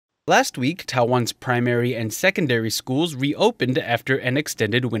Last week, Taiwan's primary and secondary schools reopened after an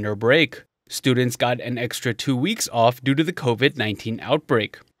extended winter break. Students got an extra 2 weeks off due to the COVID-19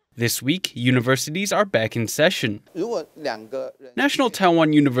 outbreak. This week, universities are back in session. National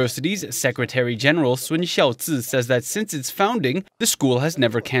Taiwan University's Secretary General Sun Xiaozi says that since its founding, the school has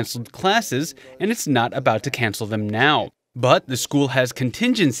never canceled classes, and it's not about to cancel them now. But the school has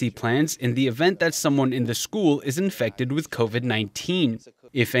contingency plans in the event that someone in the school is infected with COVID-19.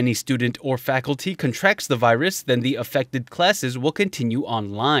 If any student or faculty contracts the virus, then the affected classes will continue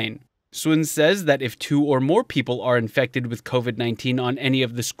online. Sun says that if 2 or more people are infected with COVID-19 on any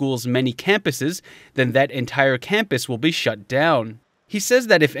of the school's many campuses, then that entire campus will be shut down. He says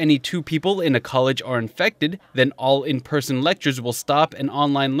that if any 2 people in a college are infected, then all in-person lectures will stop and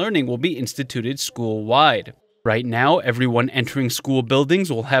online learning will be instituted school-wide. Right now, everyone entering school buildings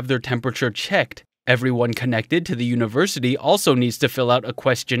will have their temperature checked. Everyone connected to the university also needs to fill out a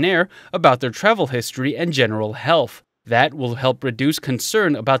questionnaire about their travel history and general health. That will help reduce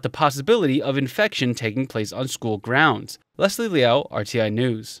concern about the possibility of infection taking place on school grounds. Leslie Liao, RTI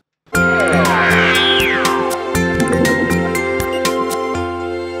News.